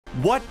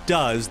What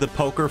does the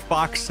Poker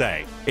Fox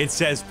say? It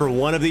says for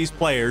one of these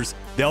players,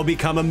 they'll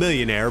become a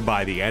millionaire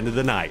by the end of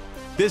the night.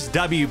 This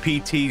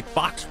WPT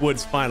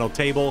Foxwoods final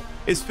table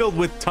is filled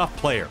with tough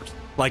players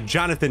like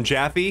Jonathan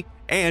Jaffe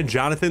and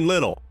Jonathan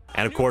Little,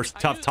 and of course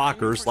tough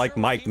talkers like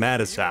Mike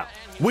Matusow.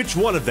 Which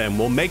one of them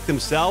will make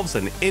themselves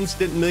an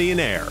instant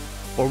millionaire?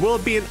 Or will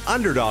it be an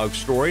underdog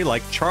story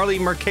like Charlie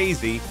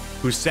Marchese,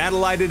 who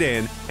satellited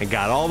in and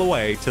got all the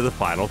way to the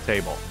final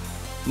table?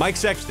 Mike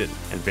Sexton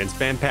and Vince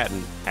Van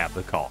Patten have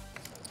the call.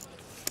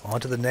 On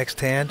to the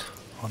next hand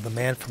on the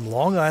man from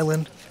Long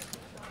Island.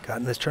 Got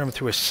in this tournament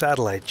through a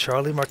satellite,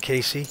 Charlie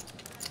Marchese.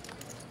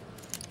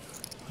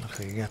 Looks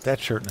like you got that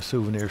shirt in a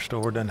souvenir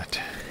store, doesn't it?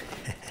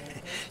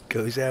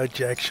 Goes out.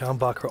 Jack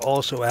Schanbacher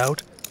also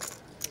out.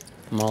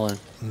 I'm all in.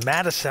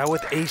 Matusow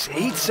with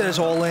ace-8 says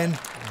all in.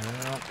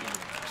 Well,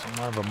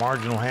 somewhat of a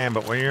marginal hand,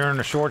 but when you're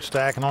in a short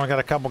stack and only got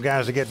a couple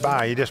guys to get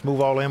by, you just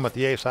move all in with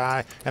the ace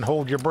high and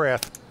hold your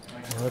breath.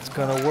 Well, it's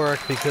going to work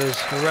because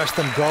the rest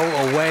of them go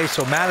away.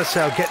 So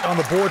Matusow getting on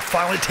the board,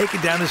 finally taking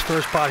down his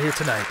first pot here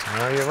tonight.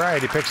 Well, you're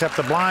right. He picks up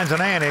the blinds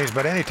and antes,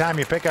 but anytime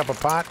you pick up a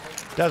pot,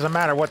 doesn't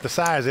matter what the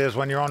size is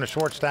when you're on the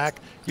short stack,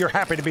 you're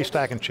happy to be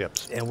stacking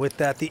chips. And with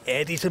that, the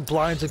antes and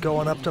blinds are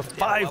going up to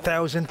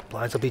 5,000.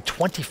 Blinds will be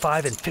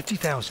 25 and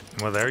 50,000.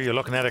 Well, there you're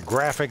looking at a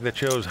graphic that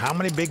shows how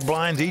many big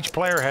blinds each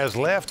player has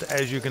left.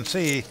 As you can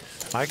see,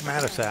 Mike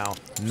Matusow,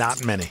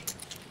 not many.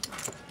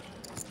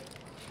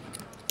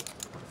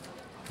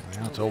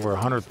 Well, it's over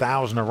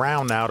 100,000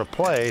 around now to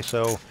play,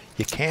 so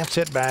you can't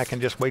sit back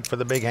and just wait for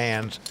the big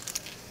hands.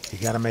 You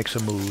got to make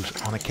some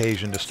moves on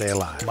occasion to stay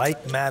alive.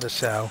 Mike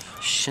Matusow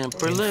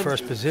in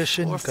first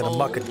position. Going to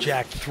muck a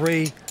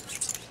Jack-3.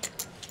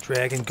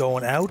 Dragon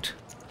going out.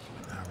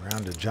 Now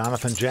around to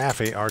Jonathan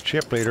Jaffe, our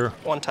chip leader.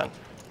 110.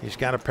 He's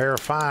got a pair of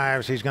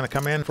fives. He's going to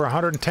come in for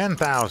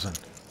 110,000.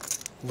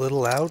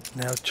 Little out.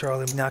 Now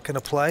Charlie not going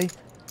to play.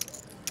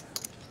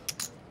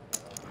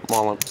 I'm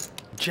all in.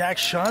 Jack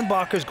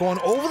Schanbacher's going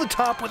over the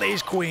top with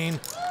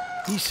ace-queen.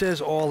 He says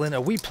all in.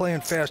 Are we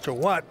playing fast or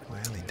what? Well,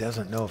 he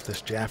doesn't know if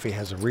this Jaffe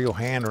has a real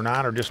hand or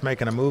not, or just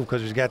making a move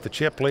because he's got the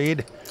chip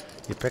lead.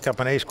 You pick up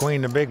an ace-queen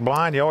in the big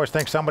blind, you always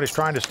think somebody's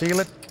trying to steal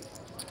it.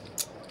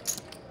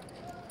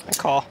 I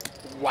call.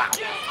 Wow.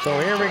 So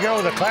here we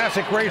go, the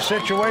classic race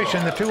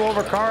situation. The two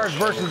over cards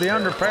versus the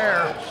under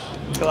pair.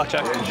 Good luck,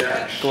 Jack.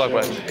 Good luck,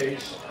 bud.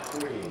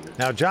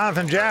 Now,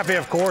 Jonathan Jaffe,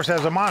 of course,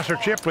 has a monster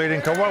chip lead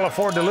and can well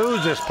afford to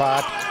lose this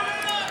pot.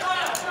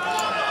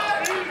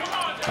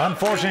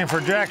 Unfortunately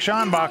for Jack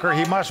Schanbacher,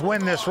 he must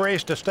win this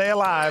race to stay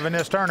alive in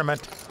this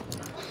tournament.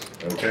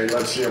 Okay,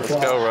 let's see a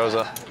flop. Go,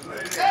 Rosa.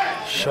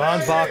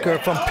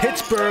 Schanbacher from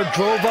Pittsburgh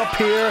drove up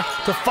here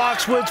to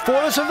Foxwoods for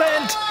this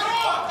event.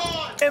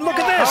 And look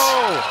at this.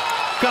 Oh,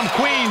 come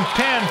queen,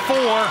 10-4,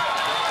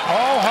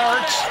 all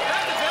hearts.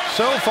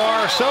 So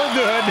far, so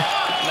good.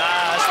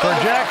 For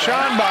Jack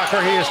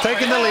Schanbacher, he has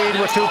taken the lead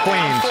with two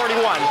queens.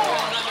 41.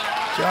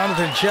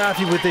 Jonathan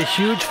Jaffe with a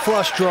huge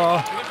flush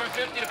draw.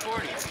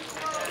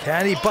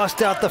 Can he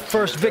bust out the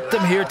first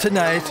victim here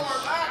tonight?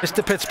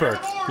 Mr. Pittsburgh.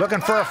 Looking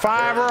for a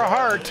 5 or a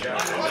heart.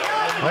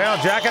 Well,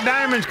 Jack of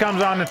Diamonds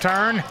comes on the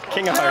turn.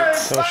 King of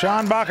Hearts. So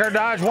Schanbacher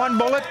dodged one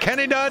bullet. Can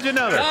he dodge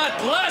another? God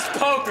bless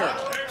poker.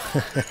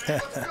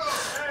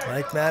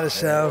 Mike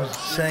Matusow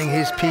saying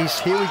his piece.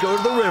 Here we go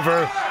to the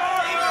river.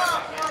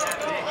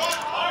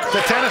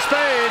 The 10 of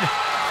spade.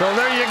 So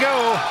there you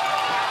go.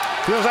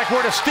 Feels like we're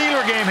at a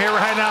Steeler game here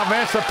right now,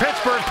 Vince. The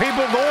Pittsburgh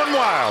people going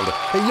wild.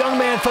 A young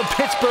man from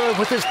Pittsburgh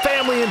with his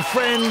family and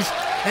friends,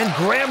 and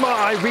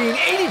Grandma Irene,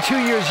 82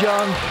 years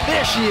young.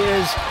 There she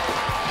is.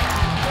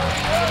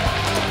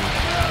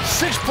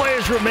 6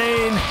 players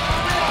remain.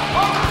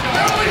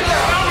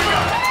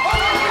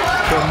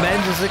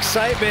 Tremendous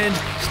excitement.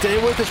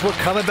 Stay with us. We're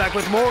coming back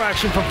with more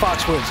action from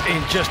Foxwoods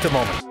in just a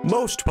moment.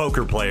 Most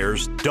poker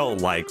players don't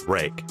like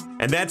rake,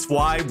 and that's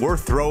why we're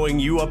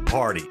throwing you a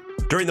party.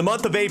 During the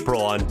month of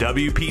April on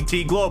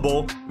WPT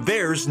Global,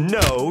 there's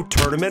no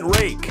tournament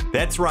rake.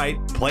 That's right,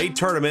 play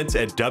tournaments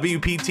at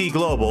WPT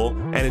Global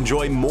and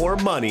enjoy more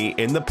money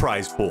in the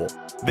prize pool.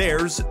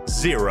 There's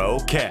zero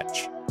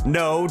catch,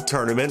 no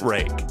tournament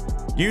rake.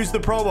 Use the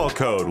promo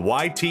code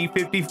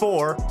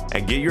YT54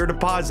 and get your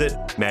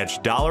deposit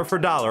matched dollar for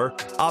dollar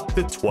up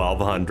to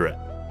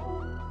 $1,200.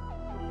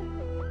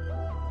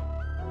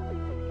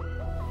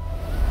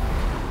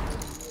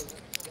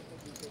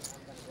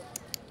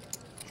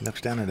 Looks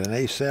down at an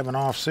ace-7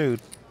 offsuit.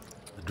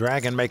 The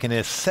Dragon making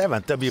his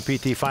 7th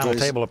WPT final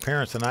table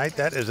appearance tonight.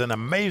 That is an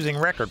amazing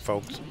record,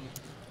 folks.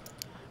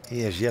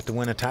 He has yet to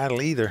win a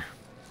title either.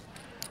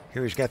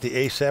 Here he's got the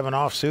ace-7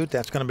 offsuit.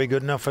 That's going to be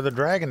good enough for the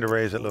Dragon to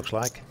raise, it looks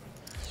like.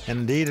 And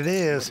indeed it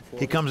is.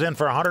 He comes in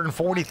for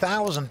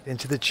 140,000.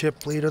 Into the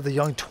chip leader, the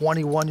young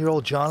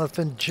 21-year-old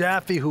Jonathan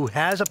Jaffe, who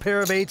has a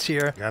pair of 8s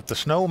here. Got the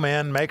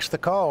snowman, makes the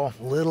call.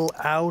 Little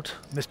out,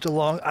 Mr.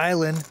 Long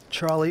Island.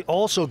 Charlie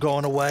also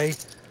going away.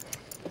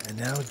 And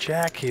now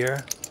Jack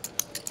here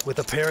with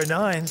a pair of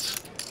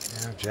 9s.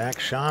 Yeah, Jack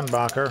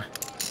Schanbacher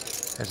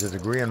has a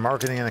degree in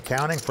marketing and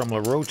accounting from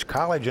LaRoche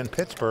College in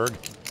Pittsburgh.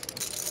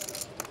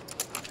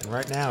 And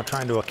right now,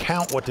 trying to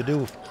account what to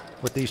do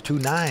with these 2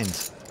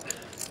 9s.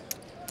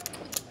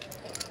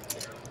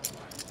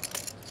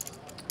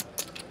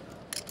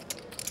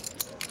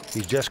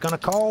 He's just going to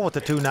call with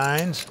the 2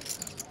 9s.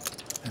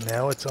 And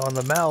now it's on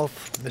the mouth,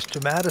 Mr.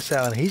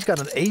 Matusow, and he's got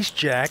an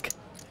ace-jack.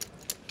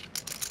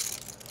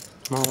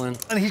 All in.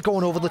 And he's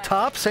going over the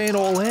top, saying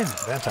all in.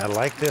 Vince, I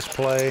like this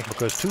play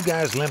because 2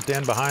 guys limped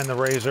in behind the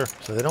razor,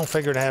 so they don't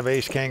figure to have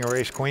ace-king or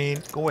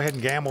ace-queen. Go ahead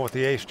and gamble with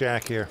the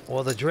ace-jack here.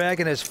 Well, the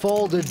dragon has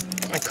folded.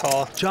 I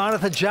call.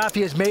 Jonathan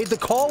Jaffe has made the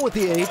call with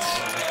the 8s.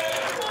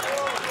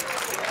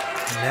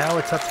 And now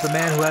it's up to the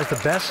man who has the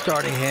best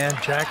starting hand,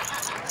 Jack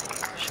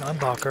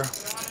Schanbacher.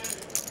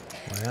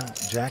 Well,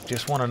 Jack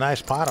just won a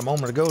nice pot a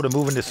moment ago to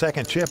move into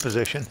second chip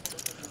position.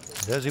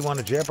 Does he want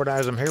to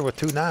jeopardize him here with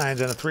 2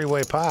 9s and a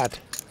 3-way pot?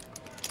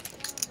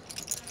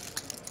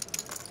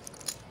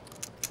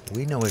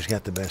 We know he's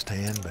got the best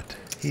hand, but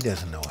he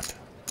doesn't know it.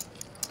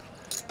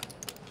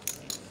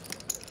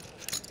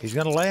 He's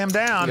going to lay him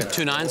down. You got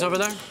 2 9s over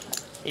there?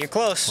 You're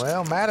close.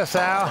 Well,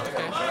 Matusow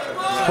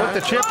put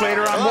the chip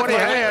leader on what he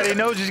had. He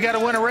knows he's got to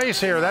win a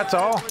race here, that's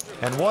all.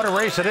 And what a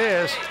race it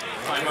is.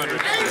 500.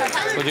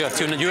 Well, you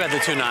had the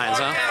 2 9s,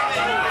 huh?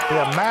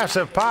 A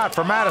massive pot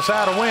for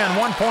Matusow to win,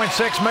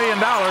 $1.6 million.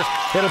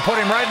 It'll put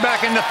him right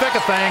back in the thick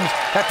of things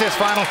at this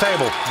final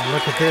table. And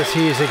look at this,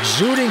 he is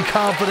exuding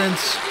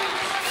confidence,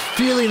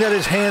 feeling that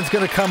his hand's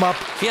going to come up.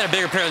 He had a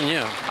bigger pair than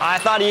you. I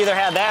thought he either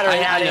had that or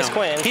he had his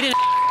queen. He didn't.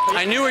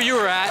 I knew where you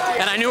were at,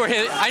 and I knew where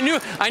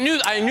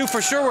I knew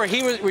for sure where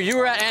you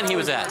were at, and he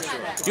was at.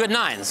 You had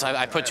 9s.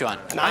 I put you on.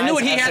 I knew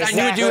what he had. I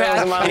knew what you had,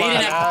 and he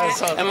didn't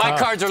have. And my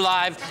cards are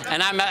live,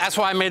 and that's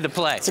why I made the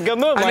play. It's a good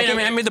move.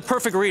 I made the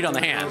perfect read on the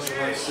hand.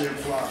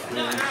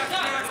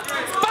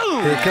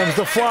 Boom! Here comes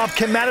the flop.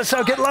 Can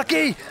Matusow get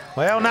lucky?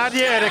 Well, not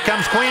yet. It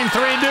comes queen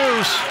 3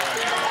 deuce.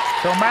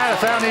 So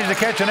Matusow needs to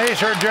catch an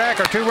ace or a jack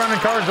or 2 running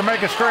cards to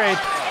make it straight.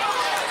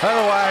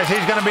 Otherwise,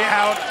 he's going to be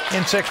out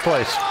in 6th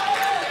place.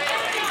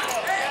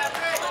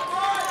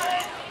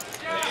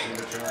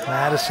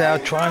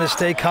 Matusow trying to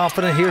stay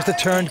confident. Here's the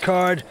turn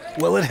card.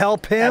 Will it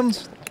help him?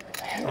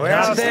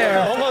 Well,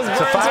 there. It's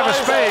a 5 of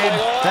spade.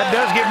 That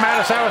does give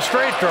Matusow a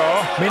straight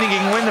draw, meaning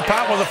he can win the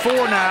pot with a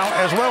 4 now,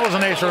 as well as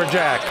an ace or a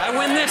jack. I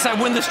win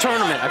this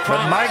tournament. I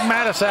promise. But Mike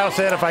Matusow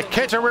said, if I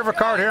catch a river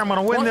card here, I'm going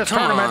to win this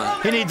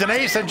tournament. He needs an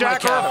ace, a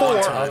jack, or a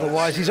 4.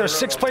 Otherwise, he's our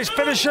 6th place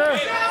finisher.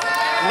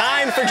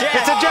 9 for Jack.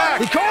 It's a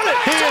jack. He called it.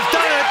 He has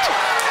done it.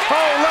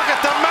 Oh, look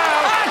at the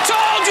mouth. I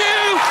told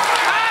you.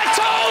 I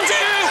told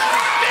you.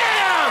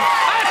 Pham.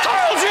 I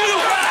told you.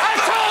 I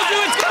told you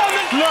it's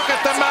coming. Look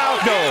at the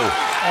mouth go.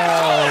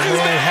 Oh,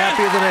 man,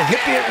 happier than a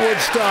hippie at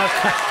Woodstock.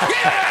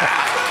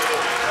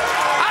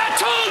 I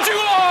told you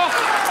all.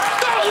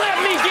 Don't let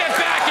me get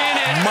back in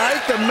it.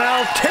 Mike the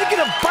Mouth taking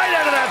a bite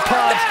out of that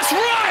pot. That's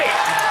right.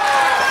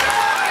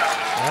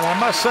 Well, I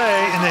must say,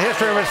 in the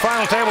history of his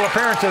final table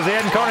appearances, he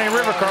hadn't caught any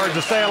river cards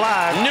to stay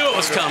alive. Knew it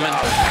was coming.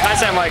 Nice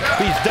hand, Mike.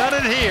 He's done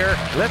it here.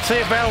 Let's see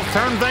if that'll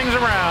turn things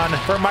around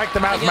for Mike the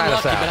Mouth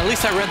Lucky, but Matusow. at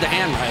least I read the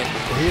hand right.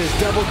 He is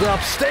doubled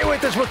up. Stay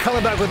with us. We're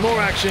coming back with more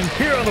action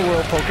here on the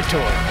World Poker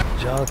Tour.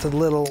 Jonathan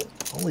Little,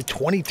 only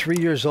 23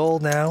 years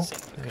old now.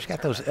 He's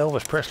got those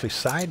Elvis Presley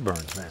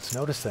sideburns, man.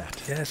 Notice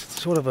that. Yes,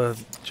 it's sort of a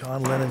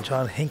John Lennon,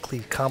 John Hinckley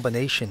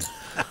combination,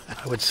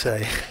 I would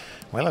say.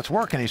 Well, it's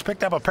working. He's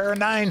picked up a pair of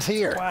 9s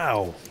here.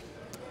 Wow.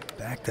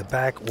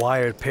 Back-to-back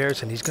wired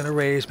pairs, and he's going to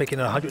raise, making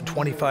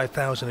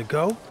 $125,000 to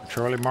go.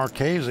 Charlie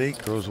Marchese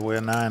throws away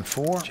a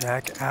 9-4.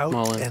 Jack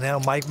out, and now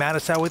Mike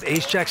Matusow with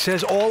ace-jack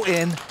says all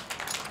in.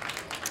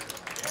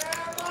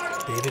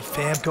 David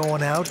Pham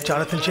going out.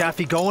 Jonathan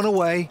Jaffe going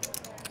away.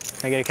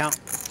 Can I get a count?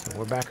 So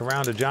we're back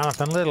around to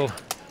Jonathan Little.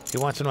 He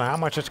wants to know how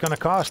much it's going to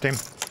cost him.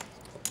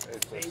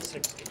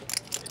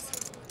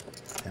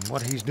 And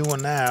what he's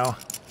doing now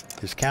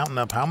is counting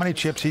up how many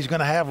chips he's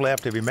going to have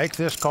left if he makes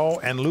this call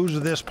and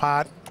loses this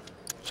pot.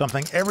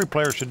 Something every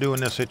player should do in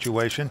this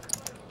situation.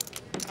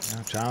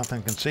 Now,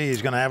 Jonathan can see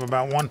he's going to have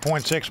about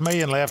 $1.6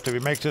 million left if he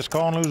makes this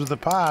call and loses the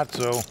pot.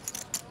 So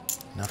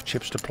enough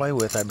chips to play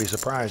with. I'd be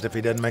surprised if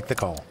he doesn't make the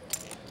call.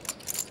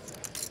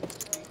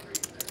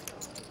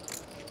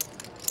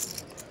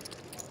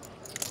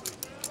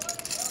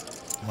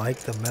 Mike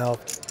the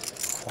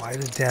Mouth,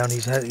 quieted down.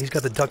 He's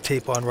got the duct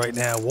tape on right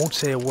now. Won't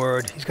say a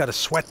word. He's got to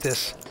sweat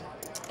this.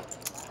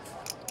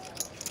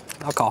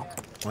 I'll call.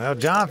 Well,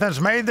 Jonathan's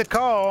made the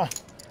call.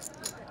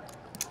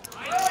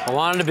 I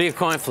wanted to be a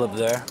coin flip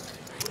there.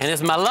 And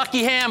it's my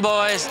lucky hand,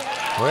 boys.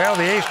 Well,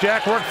 the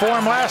ace-jack worked for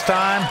him last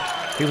time.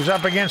 He was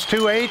up against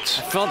 2 8s.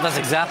 I felt that's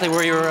exactly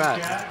where you were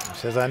at. He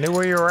says, I knew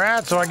where you were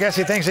at, so I guess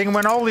he thinks he can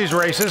win all these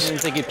races. I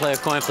didn't think you'd play a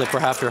coin flip for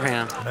half your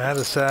hand.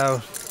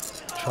 Matusow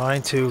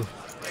trying to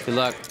Good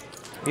luck.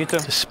 You too.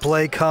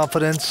 display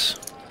confidence.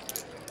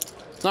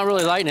 It's not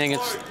really lightning.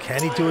 It's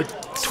Can he do it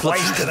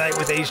twice tonight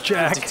with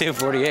ace-jack?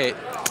 248.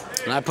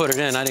 And I put it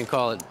in. I didn't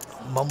call it.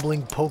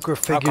 Mumbling poker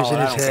figures in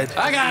his head.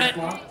 I got it.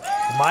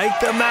 Mike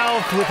the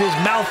Mouth with his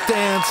mouth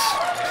dance.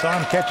 Saw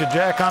him catch a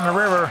jack on the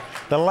river.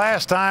 the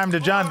last time to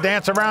John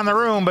dance around the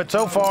room, but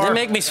so far They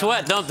make me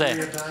sweat, don't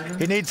they?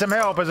 he needs some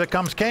help as it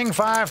comes king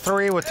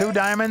 5-3 with 2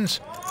 diamonds.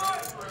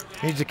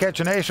 Needs to catch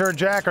an ace or a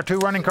jack or 2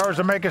 running cards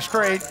to make it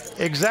straight,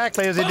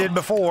 exactly as he did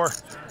before.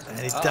 And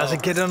he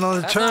doesn't get it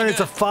on the turn. It's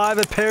a 5.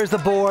 It pairs the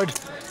board.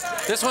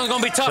 This one's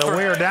gonna be tougher. So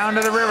we are down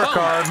to the river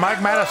card. Mike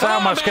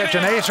Matusow must catch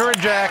an ace or a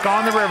jack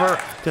on the river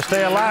to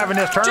stay alive in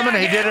this tournament.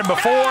 He did it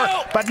before,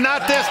 but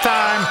not this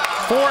time.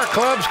 4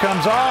 clubs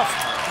comes off.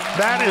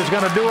 That is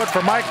going to do it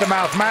for Mike the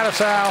Mouth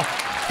Matusow.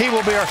 He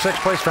will be our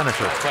 6th place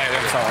finisher.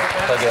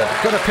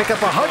 Going to pick up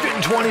 $124,000.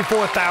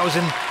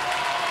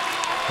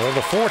 Well,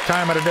 the 4th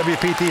time at a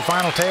WPT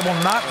final table,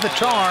 not the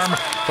charm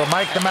for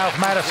Mike the Mouth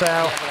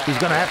Matusow. He's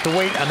going to have to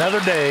wait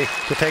another day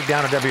to take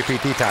down a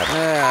WPT title.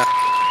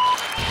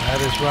 That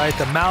is right.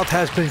 The mouth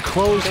has been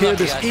closed here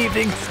this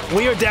evening.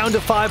 We are down to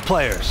 5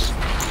 players.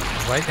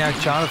 Right now,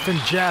 Jonathan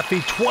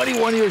Jaffe,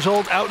 21 years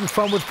old, out in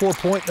front with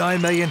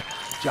 $4.9 million.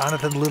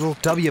 Jonathan Little,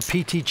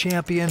 WPT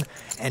champion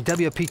and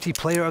WPT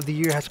player of the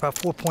year, has about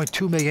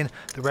 $4.2 million.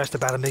 The rest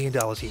about $1 million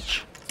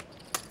each.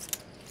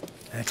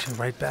 Action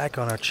right back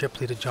on our chip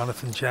leader,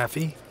 Jonathan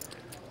Jaffe,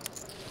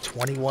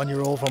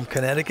 21-year-old from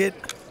Connecticut.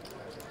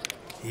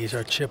 He's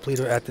our chip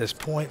leader at this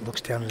point.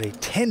 Looks down at a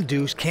 10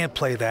 deuce. Can't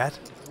play that.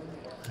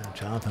 And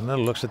Jonathan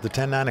Little looks at the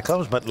 10-9 of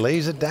clubs, but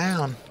lays it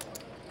down.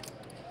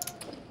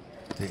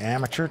 The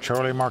amateur,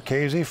 Charlie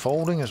Marchese,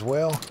 folding as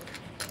well.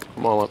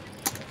 Mullet.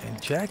 And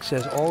Jack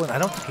says all in. I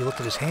don't think he looked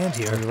at his hand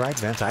here. You're right,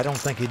 Vince. I don't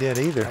think he did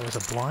either. That was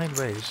a blind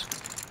raise.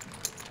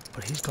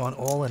 But he's gone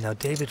all in. Now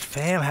David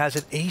Pham has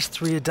an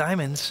ace-3 of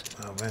diamonds.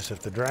 Oh, Vince, if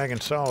the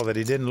Dragon saw that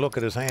he didn't look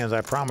at his hands,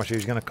 I promise you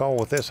he's going to call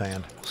with this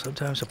hand.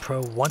 Sometimes a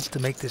pro wants to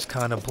make this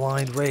kind of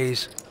blind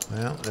raise.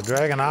 Well, the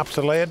Dragon opts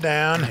to lay it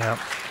down. Yep.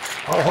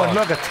 Oh, and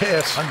look at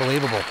this.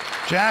 Unbelievable.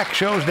 Jack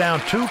shows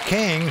down 2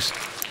 kings.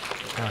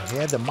 He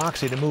had the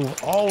moxie to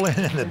move all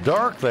in the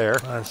dark there.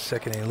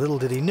 Second inning. Little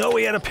did he know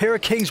he had a pair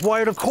of kings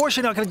wired. Of course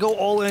you're not going to go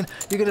all in.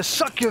 You're going to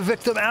suck your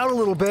victim out a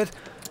little bit.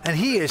 And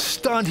he is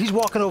stunned. He's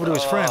walking over to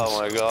his friends. Oh,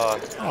 my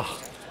God.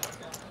 Oh.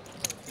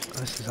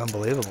 This is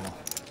unbelievable.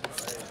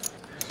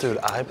 Dude,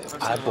 I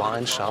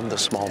blind shoved the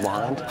small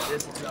blind.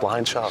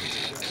 Blind shoved.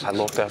 I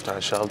looked after I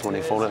shoved. When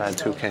he folded, I had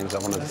 2 kings. I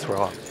wanted to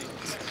throw up.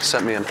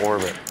 Sent me in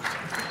orbit.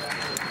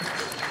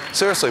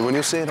 Seriously, when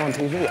you see it on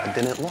TV, I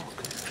didn't look.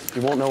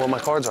 You won't know what my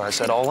cards are. I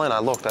said all in. I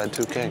looked. I had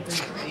 2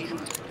 kings.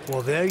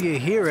 Well, there you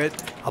hear it.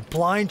 A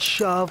blind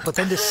shove, but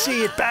then to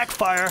see it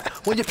backfire,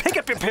 when you pick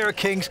up your pair of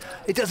kings,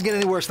 it doesn't get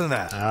any worse than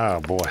that. Oh,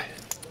 boy.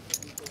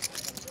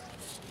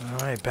 All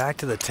right, back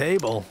to the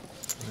table.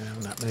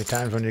 Well, not many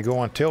times when you go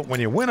on tilt when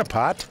you win a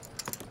pot,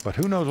 but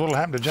who knows what will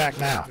happen to Jack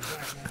now.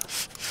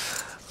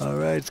 All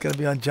right, it's going to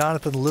be on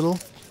Jonathan Little,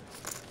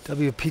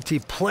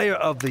 WPT Player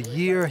of the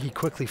Year. He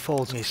quickly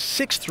folds a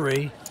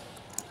 6-3.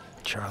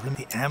 Charlie,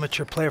 the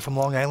amateur player from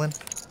Long Island,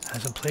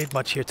 hasn't played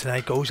much here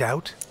tonight, goes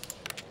out.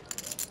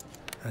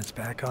 And it's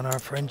back on our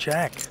friend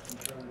Jack.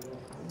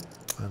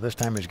 Well, this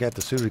time he's got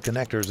the suited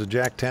connectors, the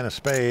Jack 10 of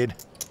spade.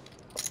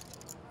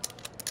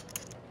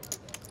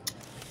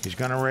 He's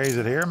going to raise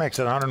it here, makes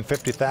it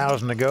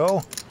 150,000 to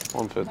go.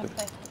 150.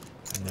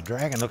 And the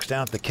Dragon looks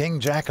down at the King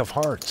Jack of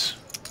Hearts.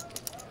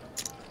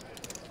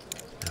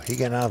 Now, he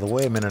got out of the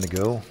way a minute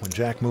ago when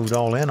Jack moved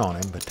all in on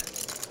him, but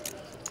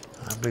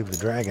I believe the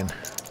Dragon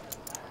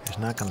is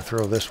not going to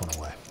throw this one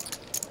away.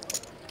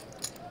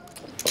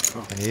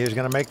 And he is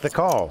going to make the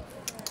call.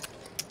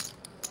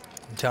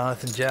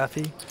 Jonathan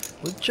Jaffe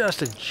with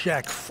just a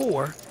Jack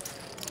 4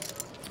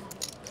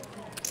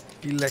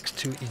 elects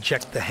to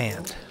eject the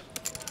hand.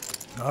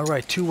 All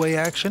right, 2-way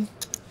action.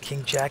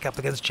 King Jack up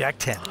against Jack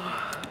 10.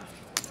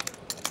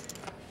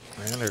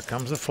 And there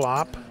comes the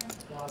flop.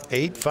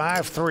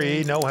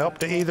 8-5-3, no help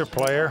to either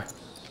player.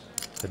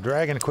 The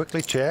Dragon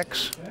quickly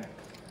checks.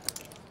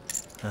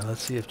 Now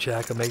let's see if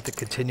Jack will make the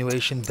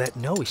continuation bet.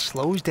 No, he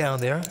slows down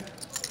there.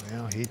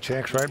 Well, he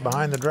checks right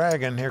behind the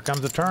Dragon. Here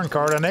comes the turn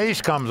card. An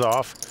ace comes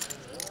off.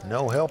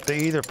 No help to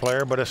either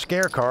player, but a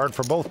scare card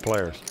for both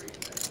players.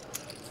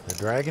 The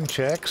Dragon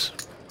checks.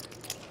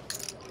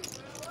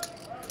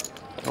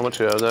 How much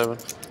you have,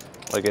 David?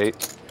 Like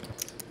 8?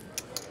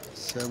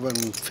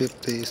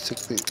 750,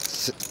 60,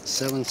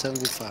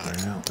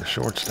 775. Well, the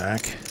short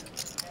stack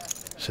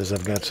says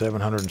I've got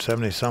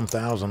 770-some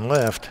thousand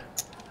left.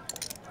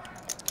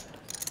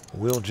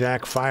 Will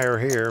Jack fire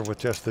here with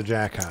just the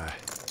Jack high?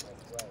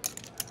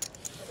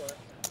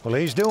 Well,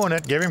 he's doing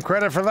it. Give him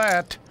credit for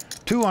that.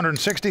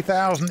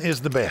 260,000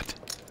 is the bet.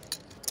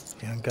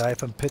 Young guy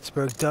from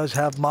Pittsburgh does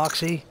have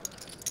moxie.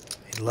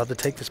 He'd love to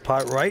take this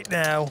pot right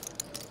now.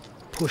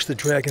 Push the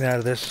Dragon out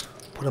of this.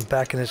 Put him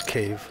back in his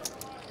cave.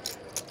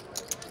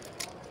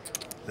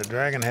 The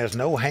Dragon has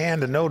no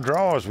hand and no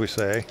draw, as we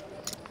say.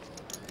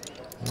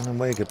 The only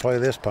way he could play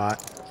this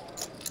pot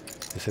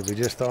is if he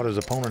just thought his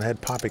opponent had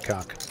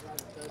poppycock.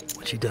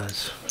 Which he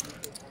does.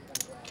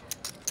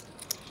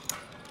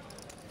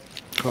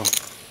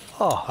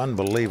 Oh,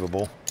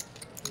 unbelievable.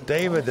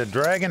 David, the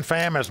Dragon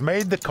Pham has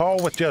made the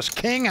call with just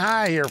king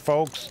high here,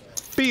 folks.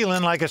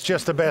 Feeling like it's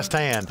just the best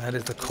hand. That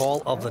is the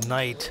call of the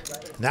night.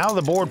 Now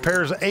the board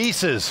pairs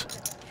aces.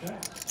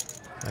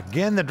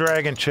 Again, the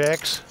dragon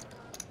checks.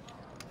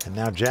 And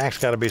now Jack's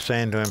got to be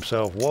saying to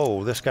himself,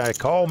 whoa, this guy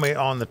called me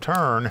on the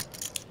turn.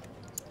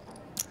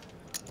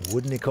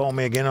 Wouldn't he call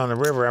me again on the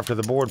river after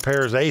the board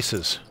pairs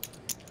aces?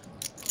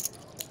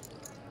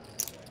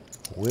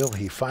 Will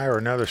he fire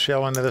another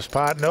shell into this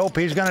pot? Nope,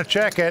 he's going to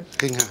check it.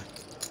 King high.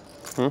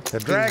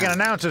 The dragon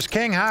announces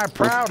king high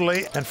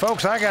proudly. And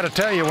folks, I got to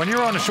tell you, when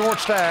you're on a short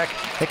stack,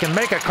 it can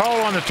make a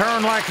call on the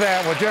turn like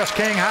that with just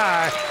king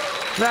high.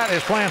 That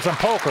is playing some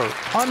poker.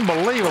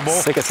 Unbelievable.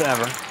 Sickest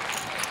ever.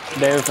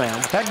 David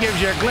Pham. That gives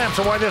you a glimpse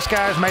of why this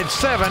guy's made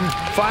 7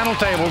 final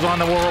tables on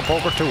the World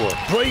Poker Tour.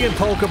 Brilliant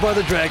poker by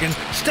the Dragon.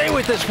 Stay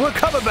with us. We're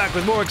coming back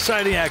with more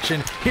exciting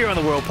action here on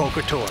the World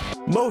Poker Tour.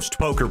 Most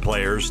poker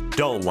players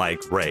don't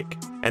like rake,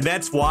 and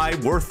that's why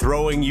we're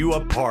throwing you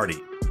a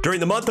party. During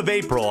the month of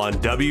April on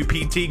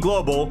WPT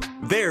Global,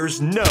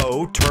 there's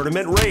no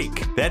tournament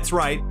rake. That's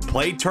right,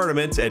 play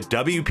tournaments at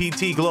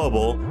WPT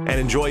Global and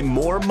enjoy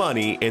more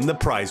money in the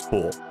prize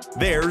pool.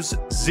 There's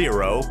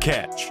zero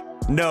catch.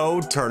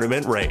 No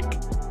tournament rake.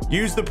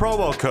 Use the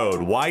promo code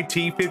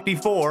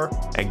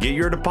YT54 and get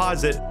your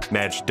deposit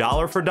matched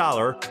dollar for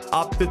dollar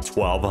up to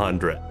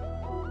 $1,200.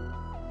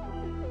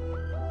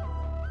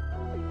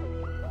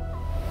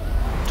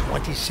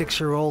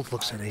 26-year-old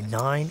looks at a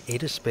 9,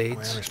 8 of spades.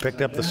 Well, he's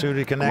picked up the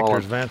suited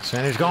connectors, Vince,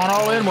 and he's gone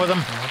all in with them.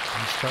 Yep,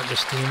 he's starting to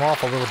steam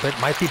off a little bit.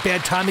 Might be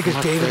bad timing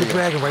because David the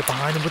Dragon right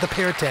behind him with a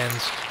pair of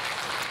 10s.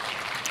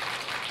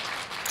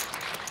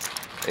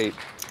 8.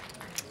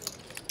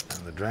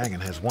 And the Dragon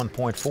has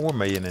 1.4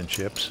 million in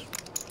chips.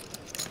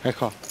 I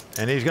call.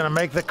 And he's going to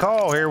make the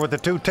call here with the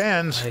 2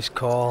 10s. Nice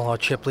call. Our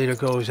chip leader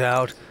goes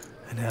out.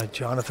 And now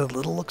Jonathan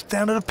Little looks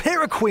down at a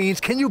pair of queens.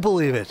 Can you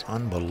believe it?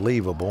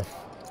 Unbelievable.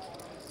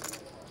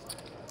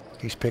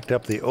 He's picked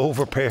up the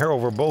overpair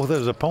over both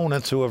his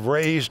opponents who have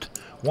raised.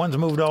 One's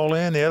moved all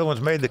in, the other one's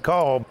made the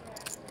call.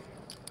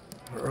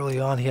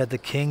 Early on, he had the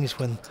kings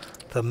when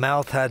the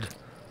mouth had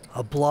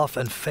a bluff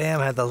and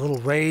Pham had the little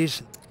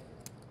raise.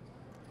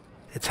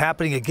 It's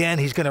happening again.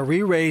 He's going to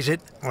re-raise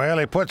it. Well,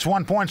 he puts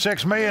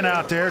 1.6 million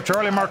out there.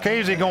 Charlie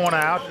Marchese going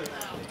out.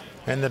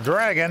 And the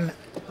Dragon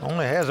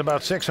only has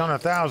about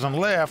 600,000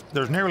 left.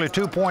 There's nearly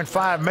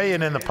 2.5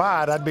 million in the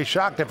pot. I'd be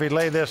shocked if he'd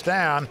lay this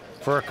down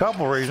for a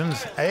couple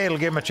reasons. A, it'll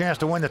give him a chance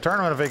to win the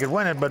tournament if he could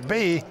win it. But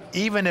B,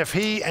 even if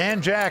he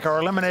and Jack are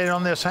eliminated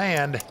on this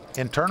hand,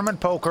 in tournament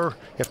poker,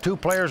 if 2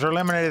 players are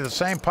eliminated at the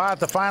same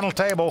pot, the final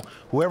table,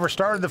 whoever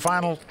started the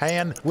final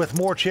hand with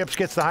more chips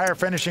gets the higher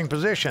finishing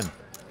position.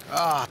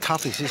 Ah,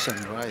 tough decision,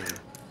 right?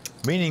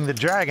 Meaning the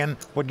Dragon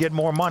would get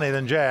more money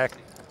than Jack,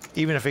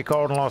 even if he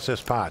called and lost this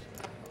pot.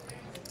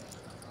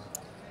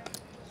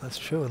 That's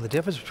true. And the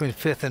difference between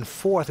 5th and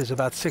 4th is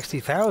about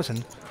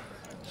 60,000.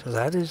 So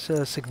that is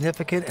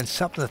significant and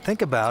something to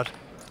think about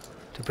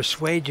to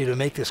persuade you to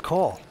make this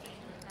call.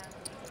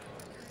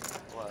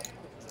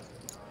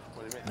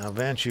 Now,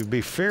 Vince, you'd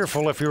be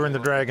fearful if you were in the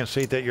Dragon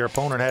seat that your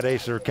opponent had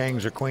aces or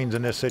kings or queens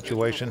in this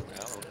situation,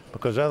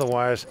 because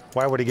otherwise,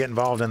 why would he get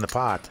involved in the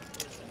pot?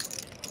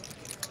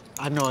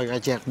 I know I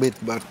jack bit,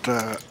 but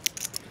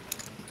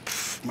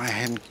my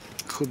hand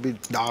could be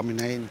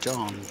dominating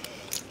John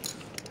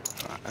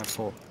at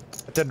 4.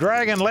 The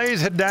Dragon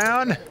lays it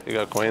down. You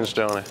got queens,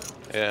 Johnny.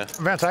 Yeah.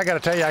 Vince, I got to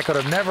tell you, I could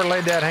have never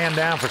laid that hand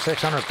down for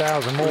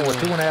 600,000 more with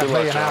 2.5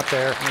 million out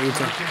there.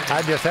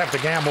 I just have to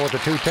gamble with the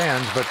 2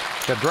 10s, but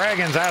the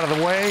Dragon's out of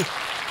the way.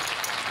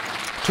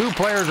 2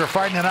 players are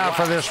fighting it out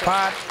for this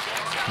pot.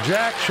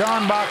 Jack,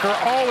 Schanbacher,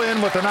 all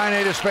in with the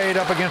 9-8 of spade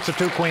up against the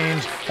 2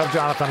 queens of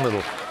Jonathan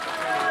Little.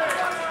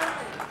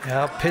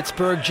 Yeah,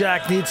 Pittsburgh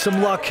Jack needs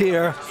some luck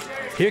here.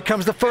 Here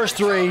comes the first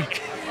 3.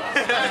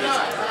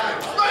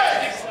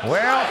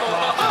 Well,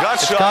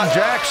 it's come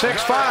Jack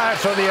 6-5,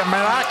 so the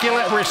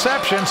immaculate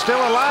reception still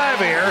alive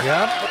here.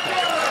 Yep.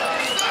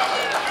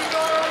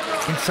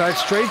 Inside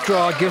straight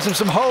draw gives him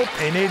some hope.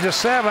 He needs a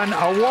 7,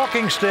 a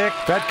walking stick.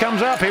 If that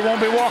comes up, he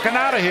won't be walking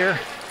out of here.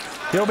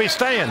 He'll be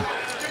staying.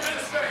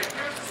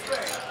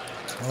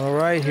 All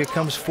right, here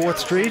comes 4th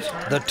Street,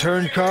 the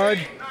turn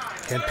card.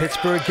 Can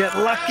Pittsburgh get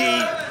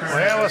lucky?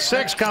 Well, a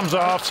 6 comes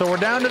off, so we're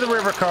down to the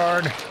river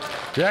card.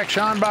 Jack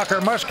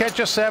Schanbacher must catch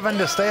a 7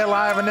 to stay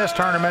alive in this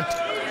tournament.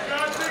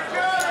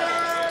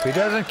 If he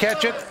doesn't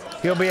catch it,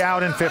 he'll be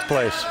out in 5th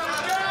place.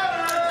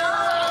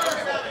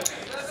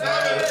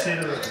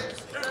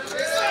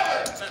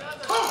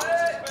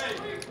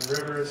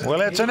 Well,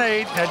 it's an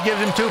 8. That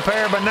gives him 2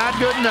 pair, but not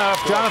good enough.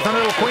 Jonathan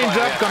Little queens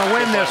up, going to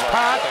win this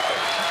pot.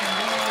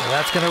 Well,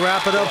 that's going to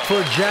wrap it up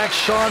for Jack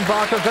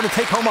Schanbacher. Going to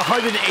take home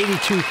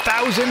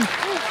 $182,000.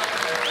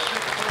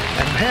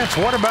 And hence,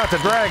 what about the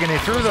Dragon? He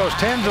threw those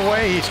 10s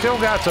away. He's still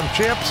got some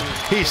chips.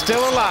 He's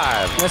still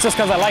alive. That's just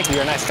because I like you.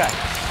 You're a nice guy.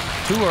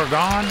 2 are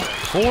gone,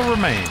 4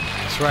 remain.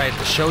 That's right.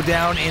 The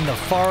showdown in the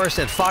forest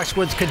at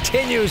Foxwoods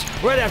continues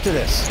right after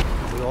this.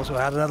 We also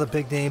had another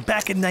big name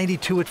back in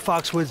 '92 at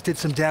Foxwoods, did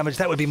some damage.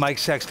 That would be Mike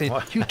Sexton.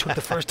 What? You took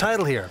the first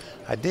title here.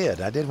 I did.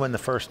 I did win the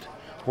first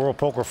World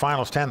Poker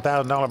Finals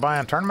 $10,000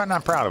 buy-in tournament, and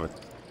I'm proud of it.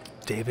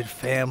 David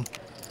Pham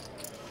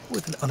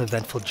with an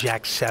uneventful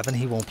Jack-7.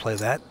 He won't play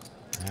that.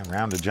 And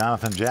round to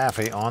Jonathan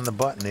Jaffe on the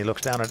button. He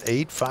looks down at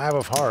 8-5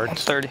 of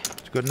hearts. 30.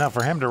 It's good enough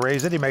for him to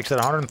raise it. He makes it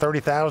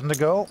 130,000 to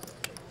go.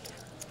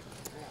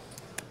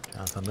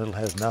 Jonathan Little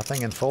has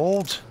nothing and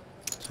folds.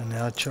 So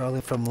now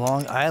Charlie from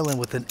Long Island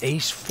with an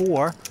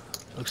ace-4.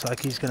 Looks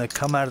like he's going to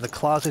come out of the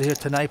closet here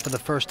tonight for the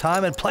first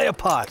time and play a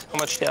pot. How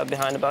much do you have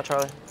behind about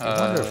Charlie? I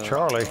wonder if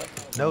Charlie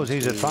knows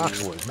he's at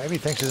Foxwoods. Maybe he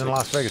thinks he's in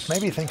Las Vegas.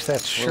 Maybe he thinks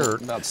that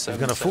shirt is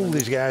going to fool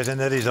these guys and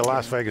that he's a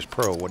Las Vegas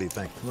pro. What do you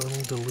think? A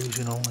little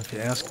delusional, if you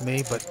ask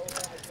me,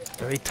 but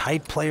very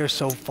tight player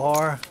so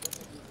far.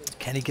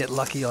 Can he get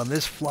lucky on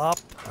this flop?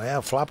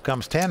 Well, flop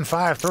comes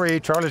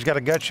 10-5-3. Charlie's got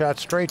a gut shot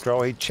straight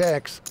draw. He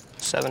checks.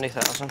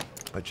 70,000.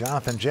 But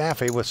Jonathan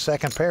Jaffe with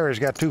second pair has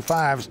got 2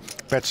 5s.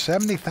 Bet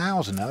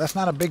 70,000. Now that's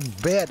not a big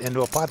bet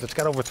into a pot that's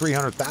got over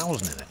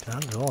 300,000 in it.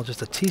 Not at all.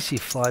 Just a TC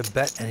fly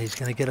bet, and he's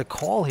going to get a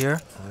call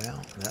here.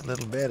 Well, that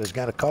little bet has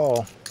got a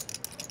call.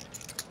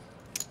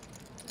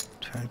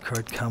 Turn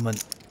card coming.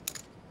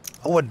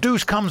 Oh, a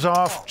deuce comes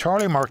off.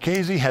 Charlie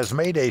Marchese has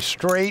made a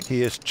straight.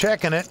 He is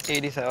checking it.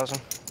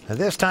 80,000. And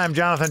this time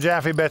Jonathan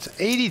Jaffe bets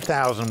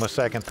 80,000 with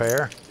second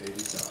pair.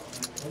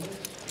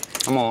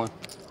 I'm on.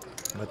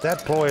 But that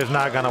ploy is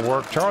not going to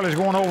work. Charlie's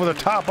going over the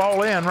top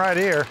all in right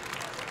here.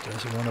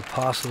 Doesn't want to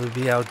possibly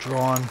be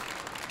outdrawn.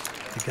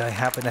 The guy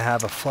happened to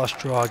have a flush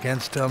draw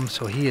against him,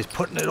 so he is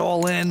putting it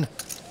all in.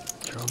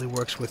 Charlie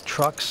works with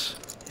trucks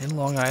in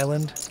Long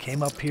Island.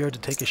 Came up here to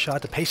take a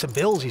shot to pay some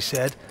bills, he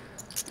said.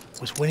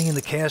 Was winning in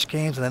the cash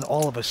games, and then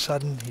all of a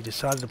sudden he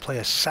decided to play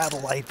a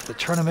satellite for the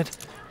tournament.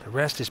 The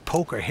rest is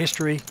poker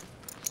history.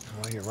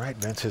 Well, you're right,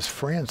 Vince. His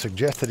friend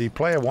suggested he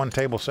play a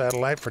one-table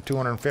satellite for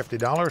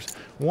 $250.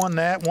 Won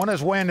that, won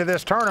his way into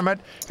this tournament.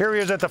 Here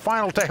he is at the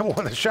final table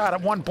with a shot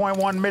at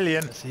 $1.1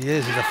 million. Yes, he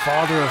is. He's a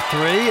father of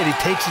 3, and he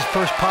takes his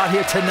first pot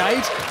here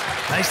tonight.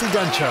 Nicely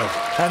done, Charlie.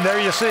 And there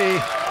you see,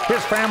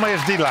 his family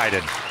is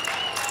delighted.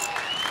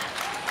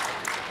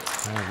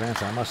 Well,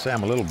 Vince, I must say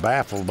I'm a little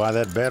baffled by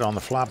that bet on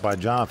the flop by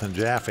Jonathan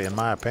Jaffe, in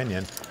my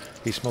opinion.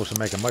 He's supposed to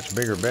make a much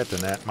bigger bet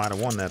than that. Might have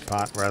won that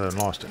pot rather than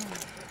lost it.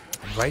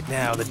 Right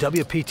now, the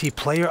WPT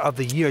Player of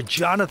the Year,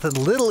 Jonathan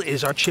Little,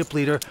 is our chip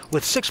leader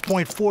with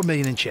 $6.4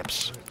 million in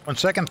chips. In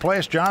second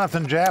place,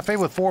 Jonathan Jaffe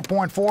with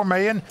 $4.4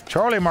 million.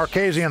 Charlie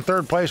Marchese in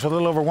third place with a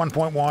little over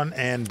 $1.1,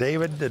 and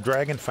David the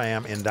Dragon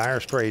Pham in dire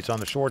straits on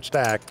the short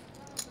stack.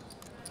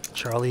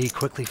 Charlie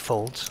quickly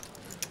folds.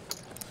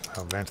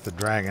 Well, Vince the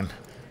Dragon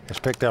has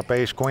picked up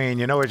ace queen.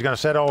 You know he's going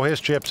to set all his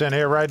chips in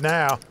here right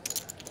now.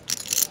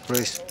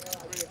 Please.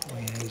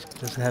 Yeah, he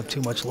doesn't have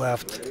too much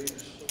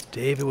left.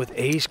 David with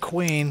ace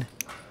queen.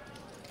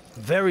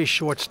 Very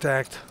short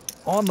stacked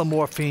on the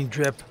morphine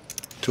drip.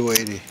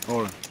 280.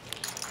 All in.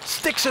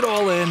 Sticks it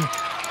all in.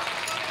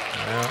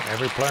 Well,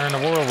 every player in the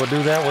world would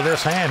do that with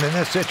this hand in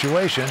this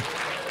situation.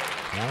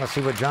 Now let's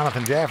see what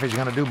Jonathan Jaffe's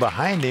going to do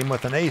behind him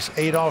with an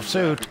ace-8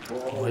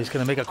 offsuit. Well, he's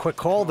going to make a quick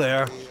call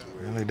there.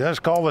 Well, he does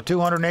call the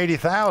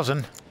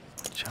 280,000.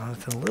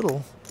 Jonathan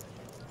Little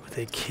with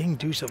a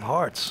king-deuce of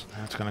hearts.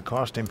 That's going to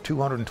cost him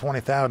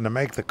 220,000 to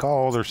make the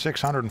call. There's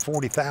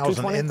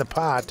 640,000 in the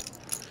pot,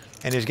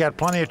 and he's got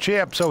plenty of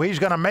chips, so he's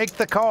going to make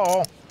the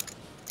call.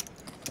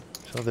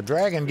 So the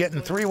Dragon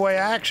getting three-way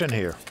action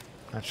here.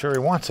 Not sure he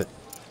wants it.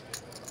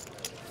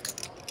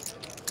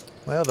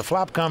 Well, the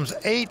flop comes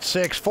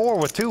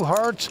 8-6-4 with 2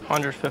 hearts.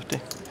 150.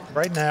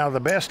 Right now, the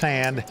best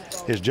hand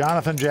is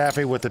Jonathan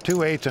Jaffe with the 2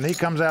 8s, and he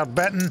comes out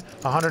betting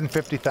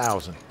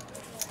 150,000.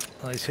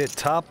 Well, he's hit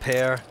top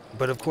pair,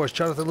 but of course,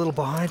 Jonathan Little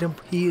behind him.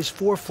 He is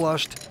 4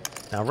 flushed.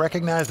 Now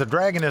recognize the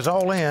Dragon is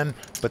all in,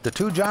 but the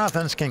 2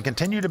 Jonathans can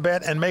continue to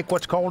bet and make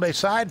what's called a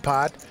side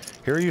pot.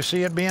 Here you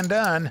see it being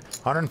done.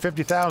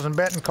 150,000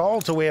 bet and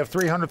called, so we have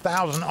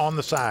 300,000 on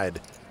the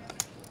side.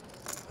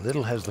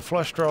 Little has the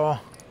flush draw.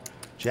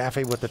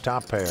 Jaffe with the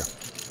top pair.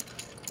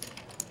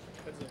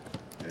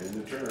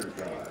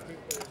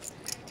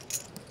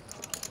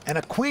 And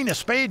a queen of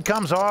spade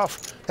comes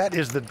off. That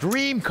is the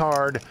dream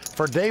card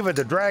for David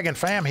the Dragon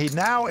Pham. He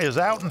now is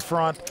out in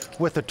front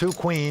with the 2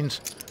 queens.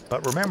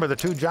 But remember, the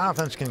 2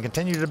 Jonathans can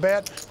continue to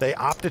bet. They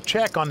opt to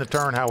check on the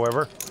turn,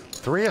 however.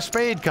 3 of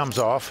spade comes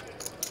off.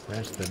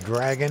 That's the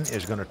Dragon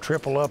is going to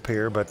triple up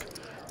here, but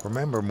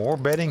remember, more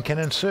betting can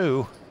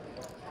ensue.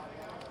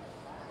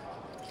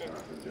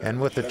 And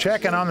with the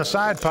checking on the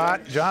side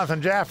pot,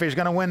 Jonathan Jaffe is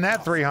going to win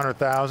that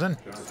 300,000.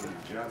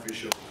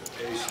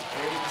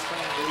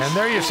 And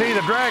there you see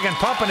the Dragon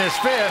pumping his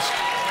fist.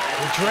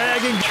 The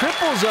Dragon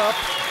triples up.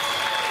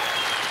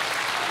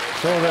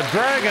 So the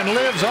Dragon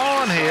lives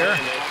on here,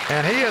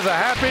 and he is a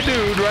happy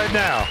dude right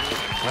now.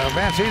 Well,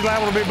 Vince, he's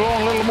liable to be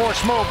blowing a little more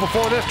smoke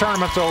before this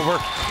tournament's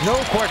over. No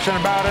question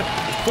about it.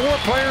 4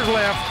 players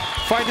left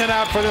fighting it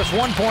out for this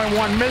 $1.1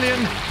 million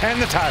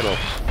and the title.